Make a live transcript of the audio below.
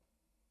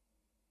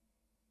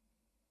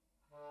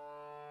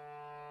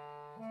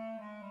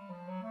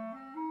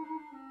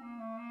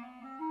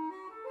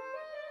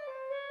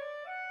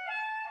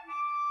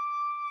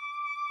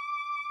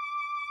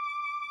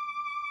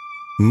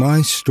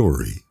My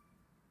Story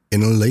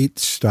in a Late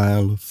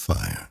Style of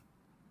Fire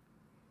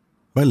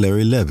by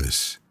Larry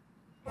Levis.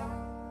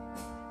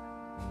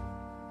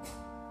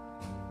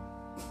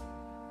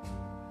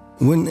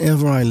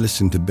 Whenever I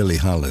listen to Billie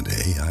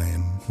Holiday, I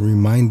am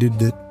reminded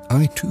that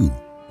I, too,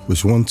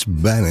 was once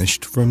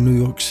banished from New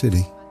York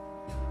City.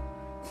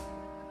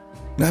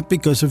 Not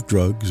because of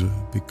drugs or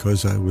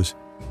because I was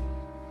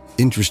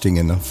interesting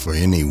enough for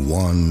any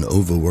one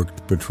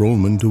overworked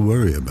patrolman to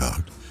worry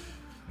about.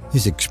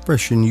 His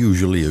expression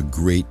usually a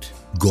great,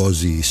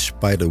 gauzy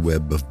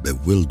spiderweb of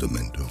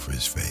bewilderment over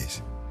his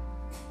face.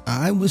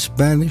 I was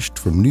banished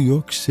from New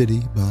York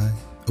City by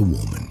a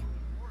woman.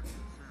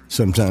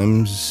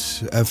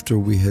 Sometimes, after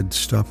we had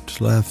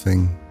stopped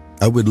laughing,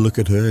 I would look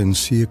at her and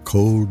see a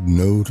cold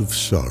note of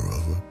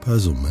sorrow or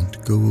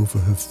puzzlement go over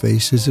her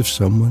face as if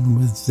someone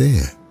were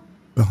there,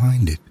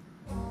 behind it.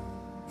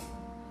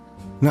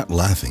 Not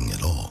laughing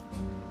at all.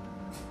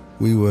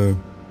 We were,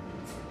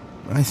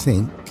 I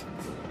think,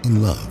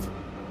 in love.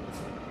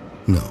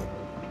 No,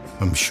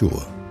 I'm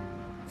sure.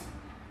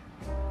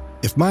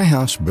 If my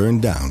house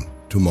burned down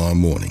tomorrow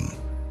morning,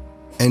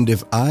 and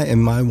if I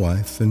and my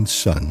wife and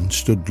son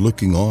stood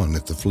looking on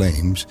at the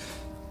flames,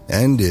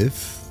 and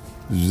if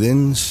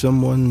then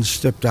someone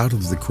stepped out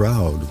of the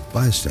crowd of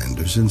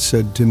bystanders and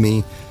said to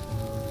me,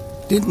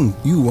 "Didn't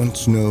you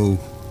once know?"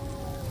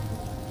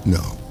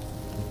 No.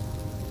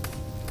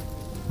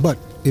 But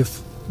if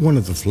one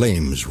of the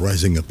flames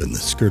rising up in the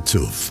skirts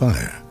of a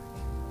fire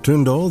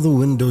turned all the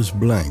windows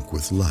blank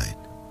with light,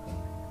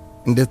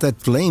 and if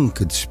that flame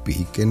could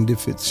speak, and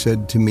if it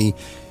said to me,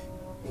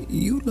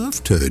 "You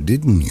loved her,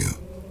 didn't you?"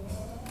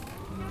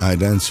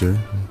 I'd answer,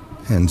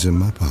 hands in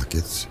my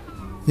pockets,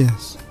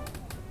 yes.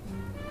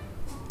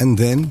 And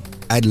then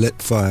I'd let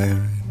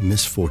fire and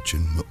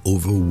misfortune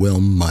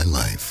overwhelm my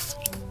life.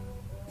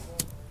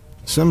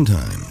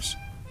 Sometimes,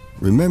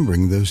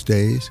 remembering those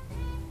days,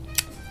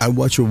 I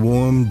watch a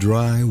warm,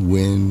 dry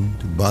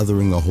wind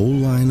bothering a whole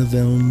line of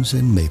elms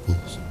and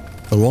maples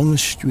along a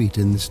street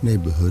in this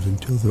neighborhood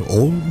until they're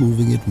all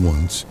moving at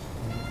once,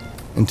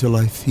 until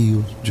I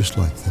feel just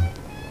like them,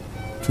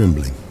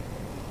 trembling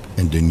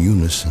and in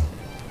unison.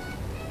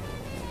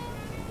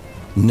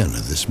 None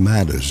of this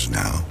matters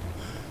now,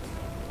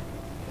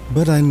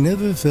 but I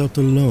never felt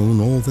alone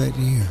all that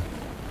year.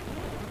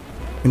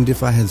 And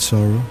if I had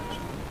sorrows,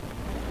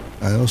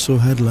 I also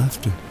had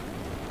laughter.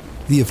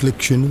 The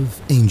affliction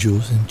of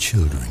angels and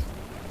children,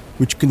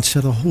 which can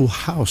set a whole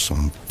house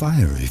on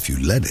fire if you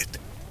let it.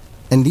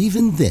 And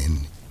even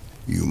then,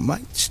 you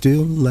might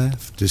still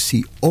laugh to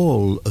see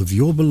all of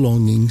your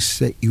belongings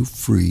set you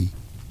free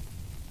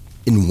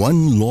in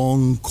one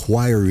long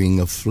choiring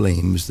of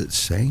flames that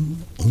sang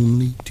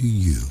only to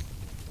you.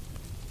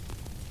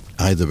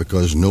 Either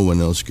because no one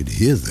else could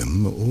hear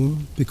them, or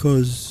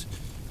because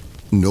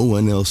no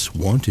one else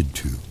wanted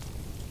to.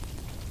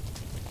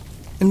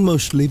 And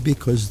mostly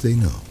because they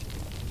know.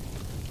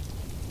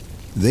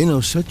 They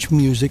know such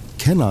music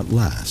cannot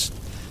last,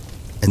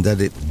 and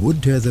that it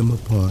would tear them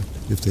apart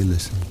if they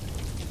listened.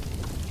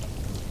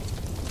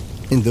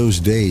 In those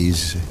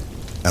days,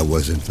 I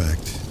was in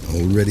fact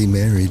already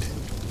married,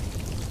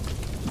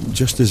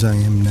 just as I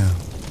am now,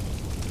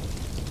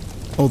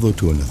 although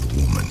to another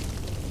woman.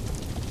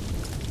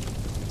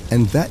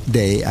 And that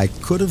day I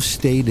could have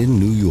stayed in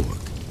New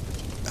York.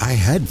 I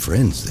had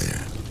friends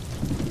there.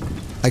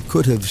 I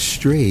could have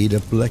strayed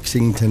up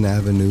Lexington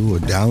Avenue or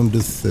down to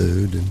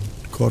 3rd and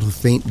caught a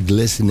faint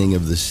glistening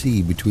of the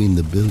sea between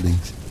the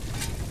buildings.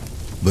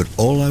 But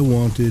all I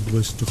wanted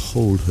was to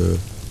hold her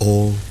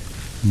all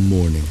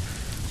morning,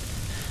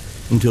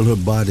 until her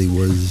body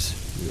was,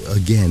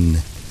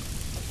 again,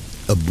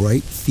 a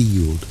bright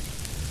field,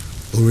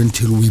 or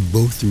until we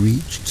both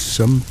reached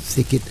some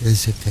thicket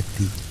as if at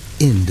the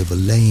end of a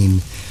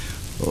lane,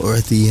 or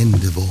at the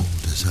end of all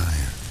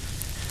desire,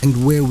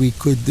 and where we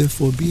could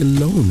therefore be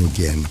alone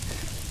again,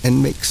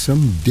 and make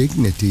some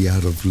dignity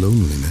out of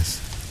loneliness,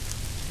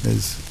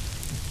 as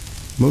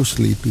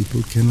mostly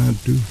people cannot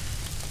do.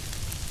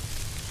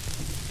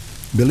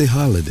 Billie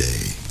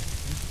Holiday,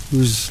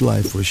 whose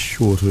life was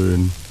shorter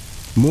and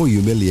more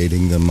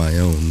humiliating than my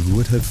own,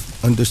 would have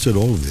understood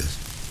all this.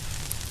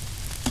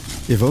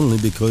 If only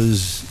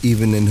because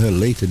even in her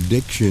late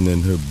addiction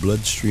and her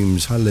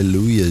bloodstream's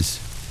hallelujahs,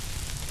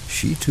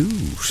 she too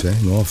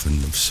sang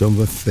often of some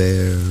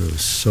affair,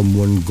 of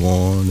someone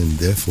gone and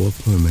therefore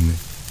permanent.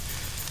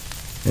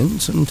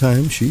 And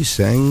sometimes she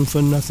sang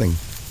for nothing.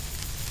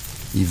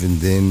 Even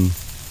then,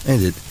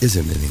 and it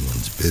isn't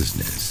anyone's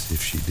business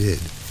if she did.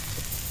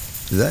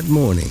 That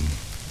morning,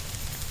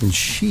 when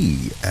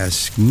she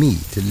asked me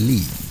to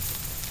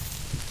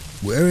leave,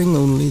 wearing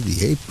only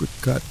the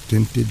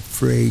apricot-tinted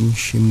fraying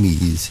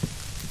chemise,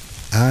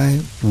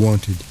 I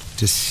wanted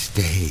to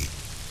stay.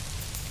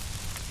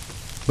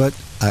 But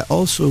I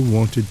also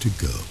wanted to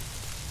go,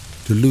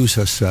 to lose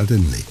her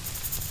suddenly,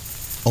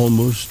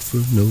 almost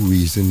for no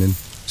reason and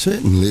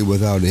certainly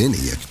without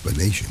any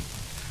explanation.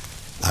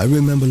 I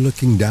remember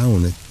looking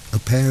down at a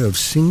pair of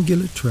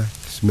singular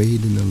tracks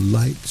made in a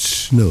light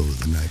snow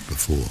the night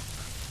before,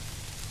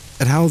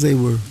 at how they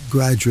were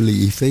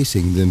gradually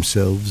effacing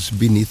themselves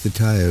beneath the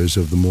tires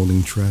of the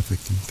morning traffic,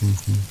 and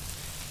thinking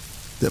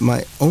that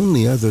my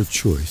only other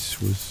choice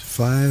was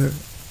fire,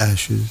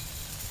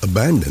 ashes,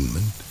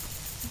 abandonment,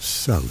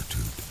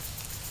 solitude,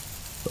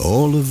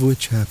 all of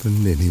which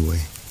happened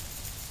anyway,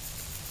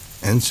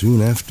 and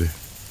soon after,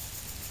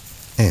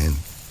 and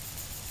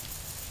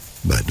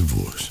by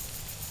divorce.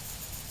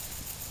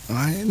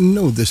 I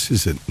know this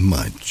isn't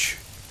much,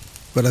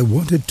 but I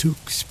wanted to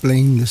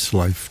explain this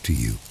life to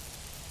you,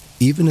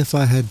 even if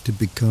I had to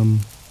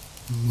become,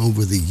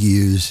 over the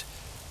years,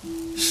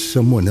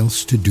 someone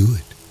else to do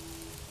it.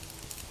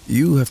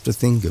 You have to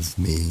think of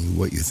me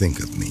what you think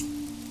of me.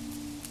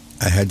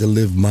 I had to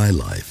live my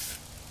life,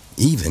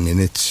 even in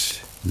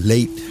its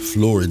late,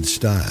 florid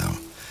style.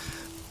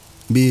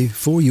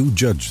 Before you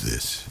judge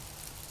this,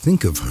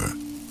 think of her,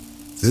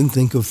 then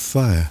think of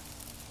fire,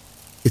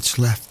 its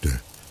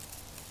laughter,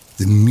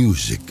 the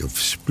music of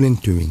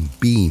splintering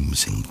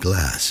beams and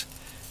glass,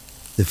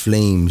 the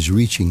flames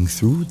reaching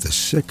through the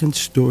second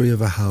story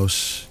of a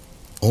house,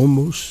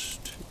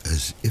 almost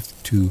as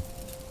if to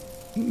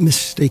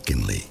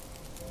mistakenly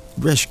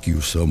rescue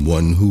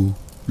someone who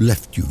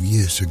left you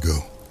years ago.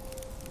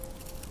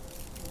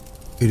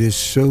 It is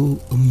so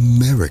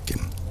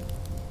American,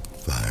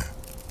 fire,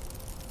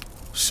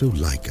 so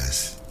like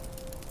us.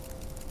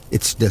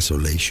 Its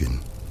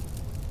desolation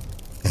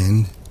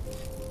and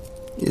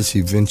its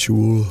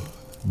eventual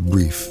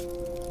brief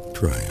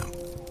triumph.